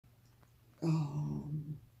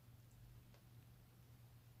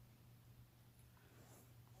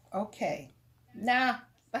Okay. Nah,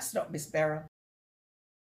 that's not Miss Beryl.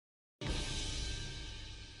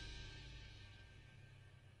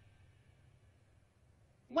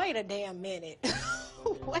 Wait a damn minute.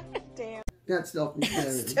 Wait a damn. That's not Miss Beryl.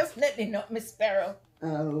 That's definitely not Miss Beryl.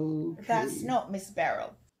 Okay. That's not Miss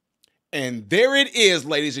Beryl. And there it is,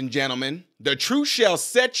 ladies and gentlemen. The truth shall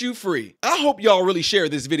set you free. I hope y'all really share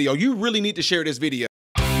this video. You really need to share this video.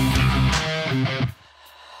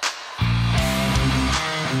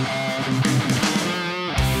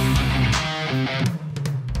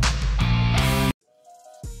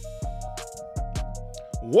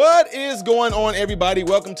 What is going on, everybody?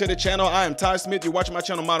 Welcome to the channel. I am Ty Smith. You're watching my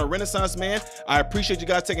channel, Modern Renaissance Man. I appreciate you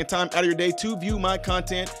guys taking time out of your day to view my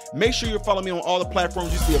content. Make sure you're following me on all the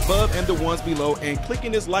platforms you see above and the ones below. And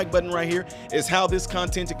clicking this like button right here is how this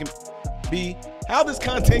content can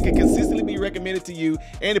consistently be recommended to you,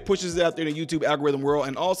 and it pushes it out there in the YouTube algorithm world.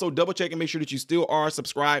 And also double check and make sure that you still are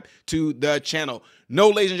subscribed to the channel. No,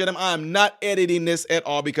 ladies and gentlemen, I am not editing this at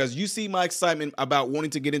all because you see my excitement about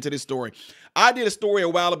wanting to get into this story. I did a story a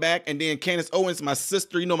while back, and then Candace Owens, my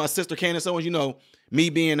sister, you know, my sister Candace Owens, you know, me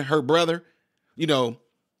being her brother, you know,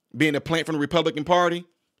 being a plant from the Republican Party,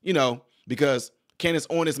 you know, because Candace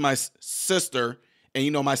Owens is my sister. And,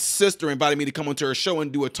 you know, my sister invited me to come onto her show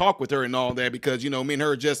and do a talk with her and all that because, you know, me and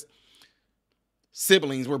her are just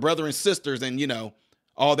siblings. We're brother and sisters and, you know,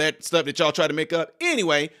 all that stuff that y'all try to make up.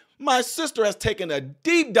 Anyway, my sister has taken a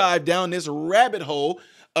deep dive down this rabbit hole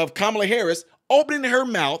of Kamala Harris opening her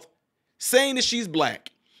mouth, saying that she's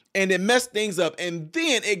black, and it messed things up. And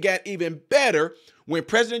then it got even better when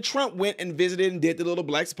President Trump went and visited and did the little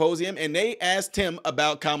black symposium, and they asked him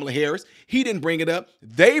about Kamala Harris. He didn't bring it up.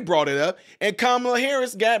 They brought it up, and Kamala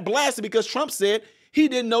Harris got blasted because Trump said he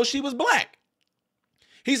didn't know she was black.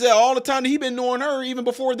 He said all the time that he'd been knowing her, even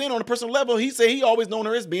before then on a personal level, he said he always known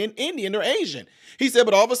her as being Indian or Asian. He said,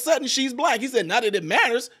 but all of a sudden she's black. He said, not that it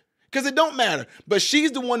matters, because it don't matter. But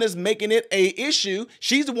she's the one that's making it a issue.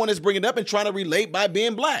 She's the one that's bringing it up and trying to relate by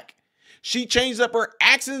being black. She changed up her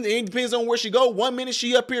accent. It depends on where she go. 1 minute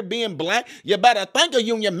she up here being black. You better thank a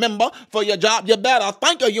union member for your job. You better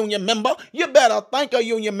thank a union member. You better thank a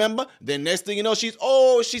union member. Then next thing you know, she's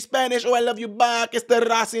Spanish. Oh, I love you back. Este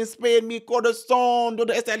raza en Spain, mi corazón.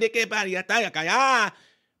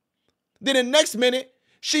 Then the next minute,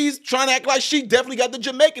 she's trying to act like she definitely got the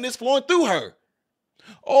Jamaican that's flowing through her.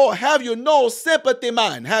 Oh, have you no sympathy,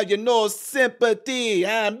 man? Have you no sympathy? Be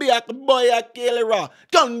a boy a killer.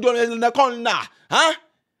 Huh?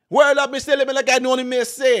 Word up, Mr. Living like I know him may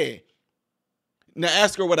say. Now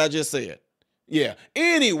ask her what I just said. Yeah.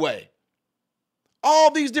 Anyway, all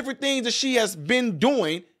these different things that she has been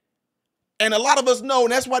doing, and a lot of us know,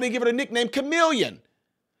 and that's why they give her the nickname Chameleon,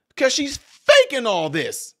 because she's faking all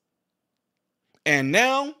this. And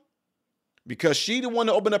now, because she the one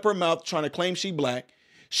to open up her mouth trying to claim she black,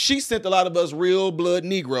 she sent a lot of us real blood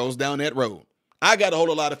Negroes down that road. I got a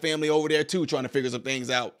whole lot of family over there too trying to figure some things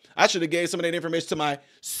out. I should have gave some of that information to my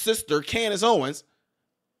sister Candace Owens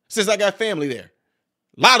since I got family there.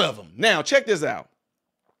 A lot of them. Now check this out.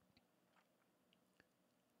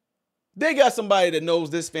 They got somebody that knows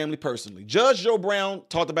this family personally. Judge Joe Brown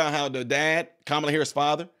talked about how the dad, Kamala Harris'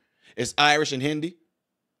 father, is Irish and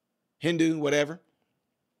Hindu, whatever.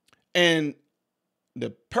 And the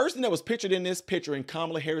person that was pictured in this picture in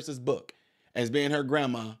Kamala Harris's book as being her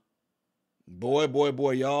grandma, boy,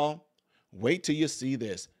 y'all, wait till you see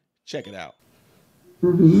this. Check it out.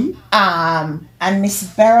 Mm-hmm. And Miss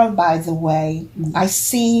Beryl, by the way, I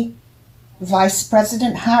see Vice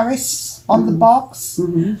President Harris on the box,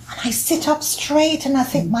 and I sit up straight and I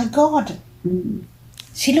think, my God,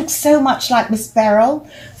 she looks so much like Miss Beryl.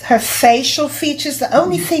 Her facial features, the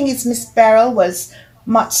only thing is Miss Beryl was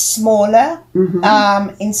much smaller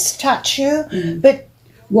in stature, but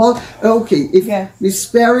well, okay, if Miss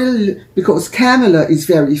Beryl, because Kamala is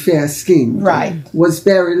very fair-skinned, right? Was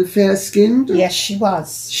Beryl fair-skinned? Yes, she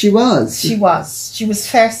was. She was. She was. She was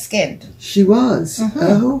fair-skinned. She was.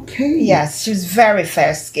 Okay. Yes, she was very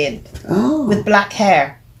fair-skinned. Oh. With black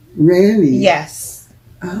hair. Really? Yes.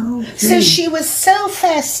 Okay. So she was so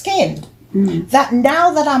fair-skinned that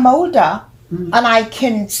now that I'm older and I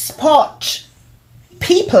can spot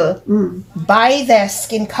people by their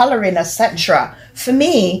skin coloring, etc. For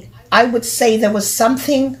me, I would say there was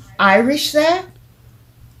something Irish there.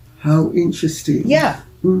 How interesting. Yeah.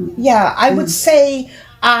 Yeah, I would say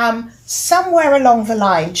somewhere along the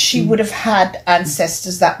line she would have had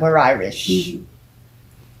ancestors that were Irish.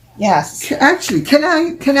 Yes. Actually, can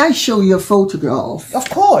I show you a photograph? Of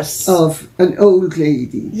course. Of an old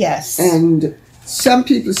lady. Yes. And some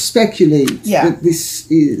people speculate that this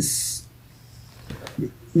is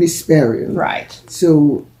Miss Beryl. Right.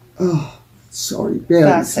 So, sorry, bear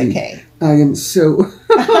That's with me. okay. I am so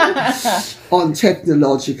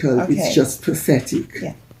untechnological. Okay. It's just pathetic.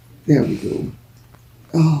 Yeah. There we go.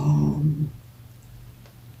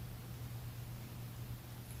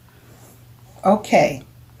 Okay.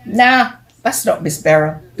 Nah, that's not Miss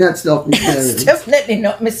Beryl. That's not Miss Beryl. That's definitely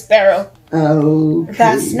not Miss Beryl. Okay.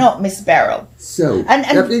 That's not Miss Beryl. So, and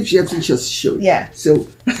I believe you have to just show it. Yeah. So,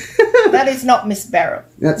 that is not Miss Beryl.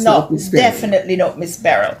 That's not Miss Beryl. Definitely not Miss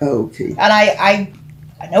Beryl. Okay. And I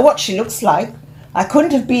know what she looks like. I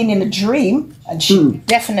couldn't have been in a dream, and she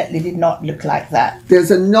definitely did not look like that.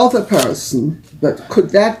 There's another person, but could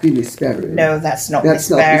that be Miss Beryl? No, that's not That's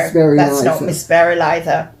Miss not Beryl. Miss Beryl That's either. not Miss Beryl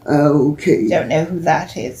either. Okay. Don't know who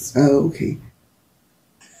that is. Okay.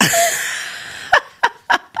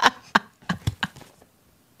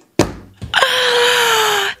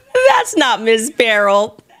 That's not Miss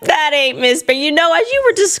Beryl. That ain't Miss Beryl. You know, as you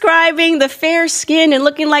were describing the fair skin and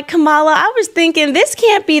looking like Kamala, I was thinking this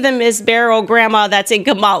can't be the Miss Beryl grandma that's in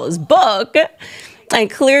Kamala's book. And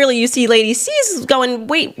clearly you see Lady C's going,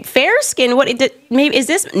 wait, fair skin? What? Maybe is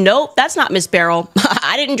this? Nope, that's not Miss Beryl.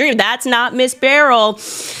 I didn't dream. That's not Miss Beryl.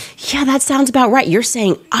 Yeah, that sounds about right. You're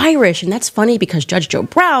saying Irish. And that's funny because Judge Joe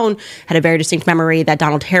Brown had a very distinct memory that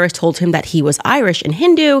Donald Harris told him that he was Irish and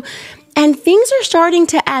Hindu. And things are starting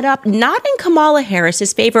to add up, not in Kamala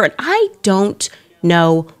Harris's favor. And I don't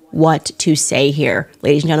know what to say here,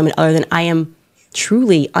 ladies and gentlemen, other than I am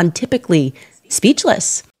truly, untypically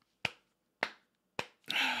speechless.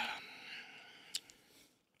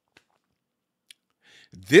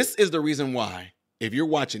 This is the reason why, if you're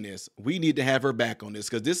watching this, we need to have her back on this,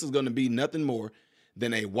 because this is going to be nothing more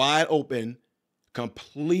than a wide open,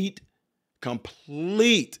 complete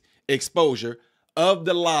exposure of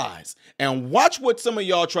the lies. And watch what some of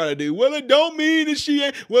y'all try to do. Well, it don't mean that she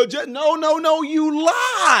ain't. Well, just no, you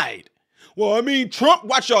lied. Well, I mean, Trump,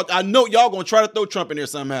 watch y'all. I know y'all gonna try to throw Trump in there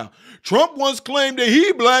somehow. Trump once claimed that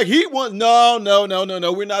he black. He once, no.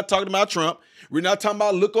 We're not talking about Trump. We're not talking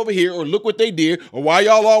about look over here or look what they did or why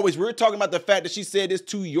y'all always, we're talking about the fact that she said this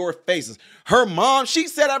to your faces. Her mom, she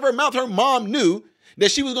said out of her mouth, her mom knew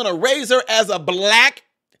that she was going to raise her as a black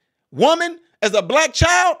woman, as a black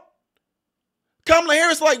child. Kamala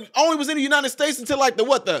Harris only was in the United States until the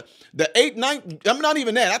 8th, 9th, I'm not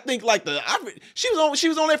even that. I think she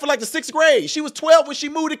was on there for the 6th grade. She was 12 when she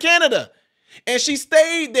moved to Canada. And she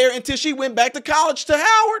stayed there until she went back to college to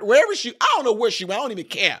Howard, I don't know where she went. I don't even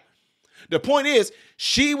care. The point is,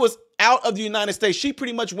 she was out of the United States. She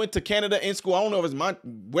pretty much went to Canada in school. I don't know if it's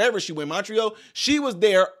wherever she went, Montreal. She was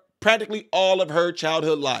there practically all of her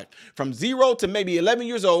childhood life. From 0 to maybe 11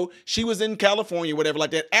 years old, she was in California, whatever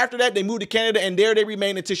like that. After that, they moved to Canada, and there they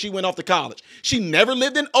remained until she went off to college. She never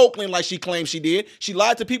lived in Oakland like she claimed she did. She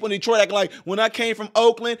lied to people in Detroit, acting like, when I came from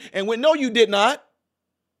Oakland, and went, no, you did not.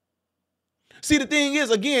 See, the thing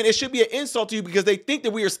is, again, it should be an insult to you because they think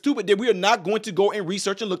that we are stupid, that we are not going to go and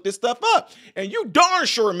research and look this stuff up. And you darn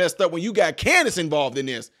sure messed up when you got Candace involved in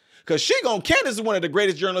this. Because Candace is one of the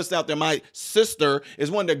greatest journalists out there. My sister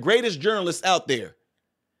is one of the greatest journalists out there.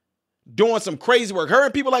 Doing some crazy work. Her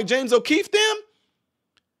and people like James O'Keefe, them,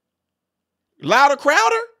 Louder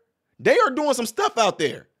Crowder, they are doing some stuff out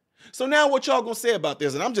there. So now what y'all gonna say about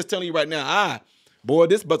this? And I'm just telling you right now, boy,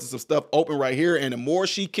 this busted some stuff open right here. And the more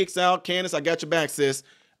she kicks out, Candace, I got your back, sis,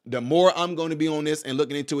 the more I'm going to be on this and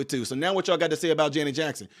looking into it too. So now what y'all got to say about Janet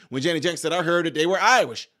Jackson? When Janet Jackson said, I heard that they were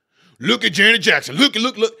Irish. Look at Janet Jackson. Look.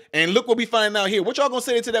 And look what we find out here. What y'all going to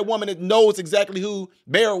say to that woman that knows exactly who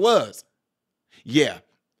Bear was? Yeah.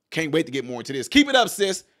 Can't wait to get more into this. Keep it up,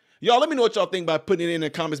 sis. Y'all, let me know what y'all think by putting it in the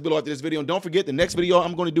comments below after this video. And don't forget, the next video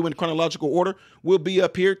I'm going to do in chronological order will be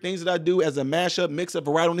up here. Things that I do as a mashup, mix-up,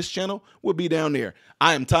 variety on this channel will be down there.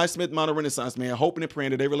 I am Ty Smith, Modern Renaissance Man, hoping and praying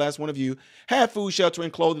that every last one of you have food, shelter,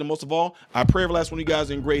 and clothing. And most of all, I pray every last one of you guys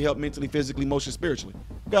are in great health mentally, physically, emotionally, spiritually.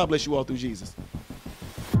 God bless you all through Jesus.